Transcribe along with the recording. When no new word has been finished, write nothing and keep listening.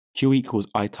Q equals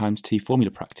I times T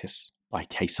formula practice by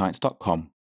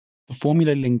KayScience.com. The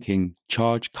formula linking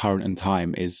charge, current and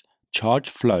time is charge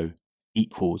flow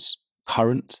equals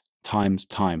current times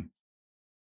time.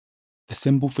 The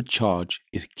symbol for charge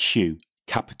is Q,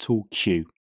 capital Q.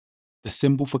 The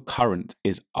symbol for current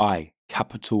is I,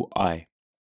 capital I.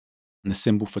 And the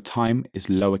symbol for time is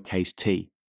lowercase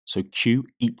t, so Q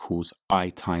equals I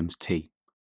times T.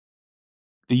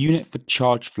 The unit for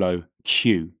charge flow,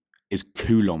 Q, is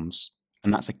coulombs,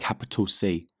 and that's a capital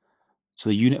C. So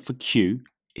the unit for Q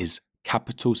is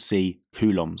capital C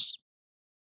coulombs.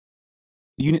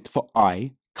 The unit for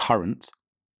I, current,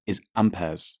 is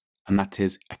amperes, and that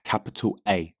is a capital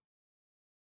A.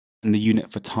 And the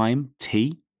unit for time,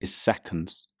 T, is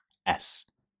seconds, S,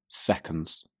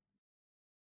 seconds.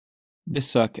 This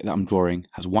circuit that I'm drawing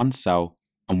has one cell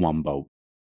and one bulb,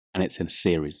 and it's in a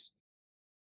series.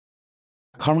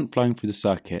 The current flowing through the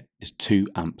circuit is 2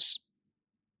 amps.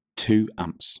 2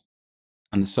 amps.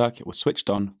 And the circuit was switched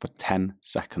on for 10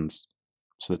 seconds.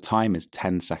 So the time is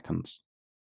 10 seconds.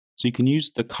 So you can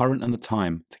use the current and the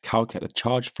time to calculate the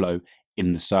charge flow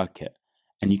in the circuit.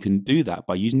 And you can do that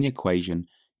by using the equation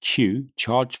Q,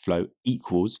 charge flow,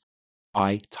 equals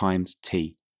I times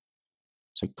T.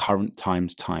 So current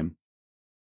times time.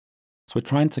 So we're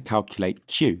trying to calculate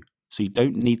Q, so you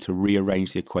don't need to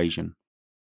rearrange the equation.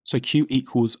 So Q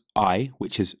equals I,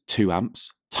 which is 2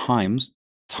 amps, times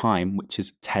time, which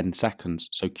is 10 seconds.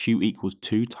 So Q equals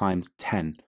 2 times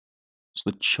 10.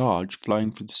 So the charge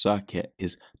flowing through the circuit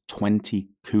is 20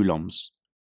 coulombs.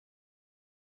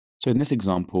 So in this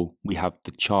example, we have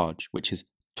the charge, which is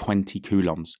 20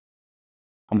 coulombs.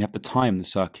 And we have the time the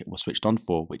circuit was switched on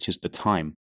for, which is the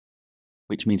time,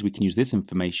 which means we can use this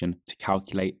information to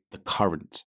calculate the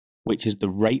current, which is the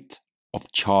rate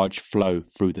of charge flow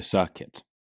through the circuit.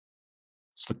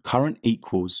 So the current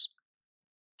equals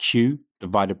Q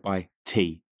divided by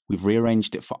T. We've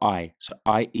rearranged it for I, so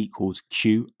I equals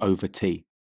Q over T.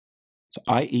 So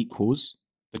I equals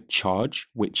the charge,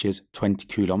 which is 20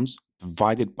 coulombs,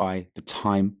 divided by the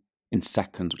time in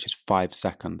seconds, which is 5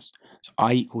 seconds. So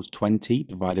I equals 20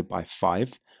 divided by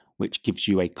 5, which gives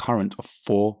you a current of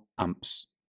 4 amps,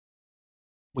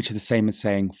 which is the same as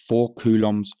saying 4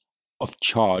 coulombs of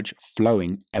charge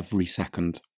flowing every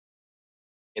second.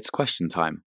 It's question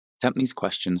time. Attempt these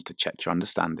questions to check your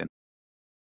understanding.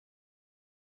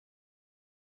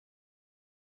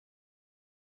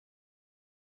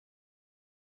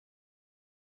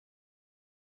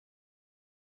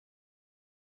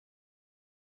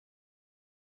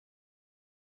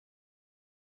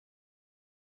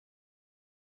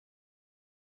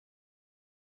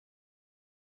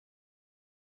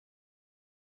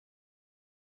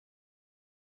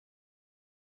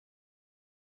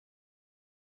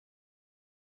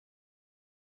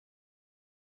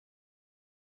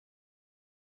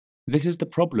 This is the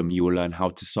problem you will learn how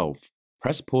to solve.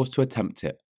 Press pause to attempt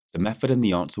it. The method and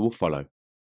the answer will follow.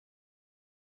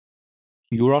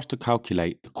 You are asked to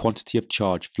calculate the quantity of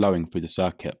charge flowing through the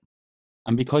circuit.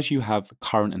 And because you have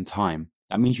current and time,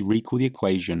 that means you recall the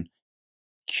equation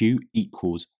Q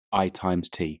equals I times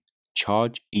T.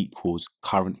 Charge equals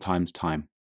current times time.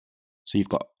 So you've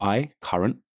got I,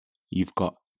 current, you've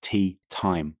got T,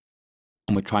 time.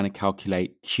 And we're trying to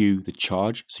calculate Q, the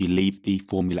charge, so you leave the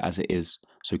formula as it is.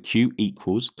 So Q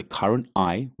equals the current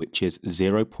I, which is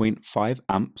 0.5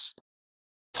 amps,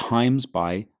 times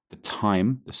by the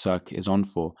time the circuit is on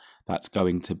for. That's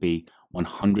going to be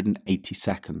 180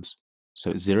 seconds.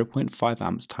 So it's 0.5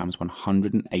 amps times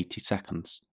 180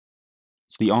 seconds.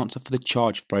 So the answer for the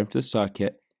charge flowing through the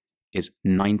circuit is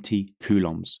 90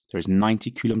 coulombs. There is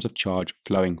 90 coulombs of charge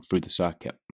flowing through the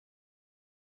circuit.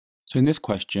 So in this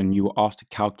question, you were asked to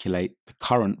calculate the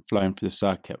current flowing through the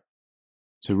circuit.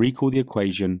 So recall the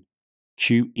equation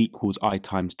Q equals I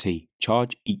times T.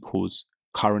 Charge equals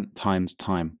current times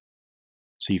time.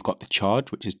 So you've got the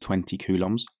charge, which is 20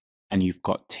 coulombs, and you've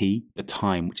got T, the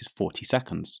time, which is 40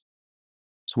 seconds.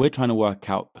 So we're trying to work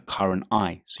out the current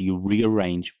I. So you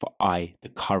rearrange for I, the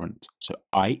current. So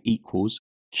I equals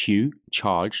Q,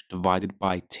 charge, divided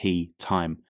by T,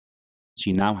 time. So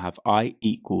you now have I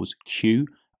equals Q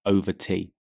over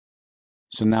T.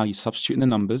 So now you substitute in the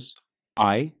numbers.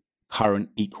 I, current,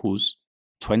 equals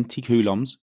 20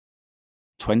 coulombs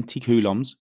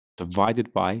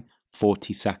divided by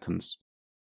 40 seconds.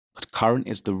 But current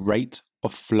is the rate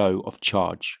of flow of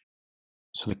charge.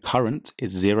 So the current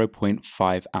is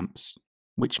 0.5 amps,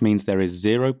 which means there is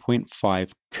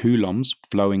 0.5 coulombs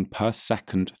flowing per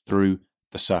second through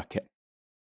the circuit.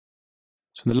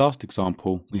 So in the last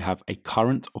example, we have a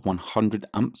current of 100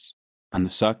 amps and the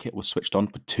circuit was switched on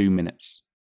for 2 minutes.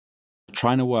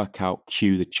 Trying to work out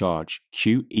Q, the charge.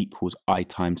 Q equals I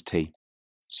times T.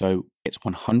 So it's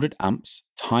 100 amps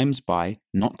times by,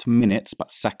 not minutes, but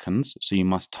seconds. So you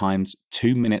must times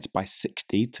 2 minutes by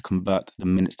 60 to convert the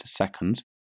minutes to seconds.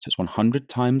 So it's 100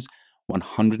 times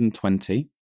 120,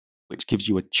 which gives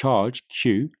you a charge,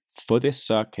 Q, for this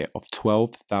circuit of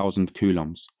 12,000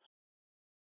 coulombs.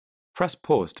 Press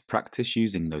pause to practice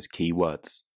using those key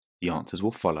words. The answers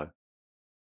will follow.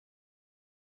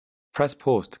 Press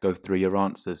pause to go through your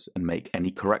answers and make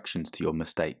any corrections to your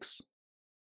mistakes.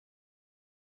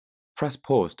 Press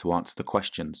pause to answer the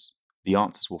questions. The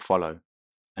answers will follow.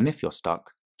 And if you're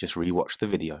stuck, just re-watch the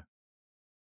video.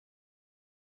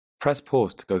 Press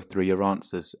pause to go through your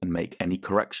answers and make any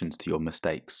corrections to your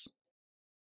mistakes.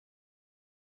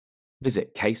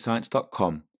 Visit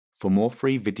KayScience.com for more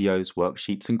free videos,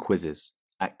 worksheets and quizzes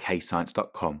at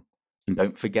KayScience.com. And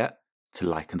don't forget to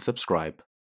like and subscribe.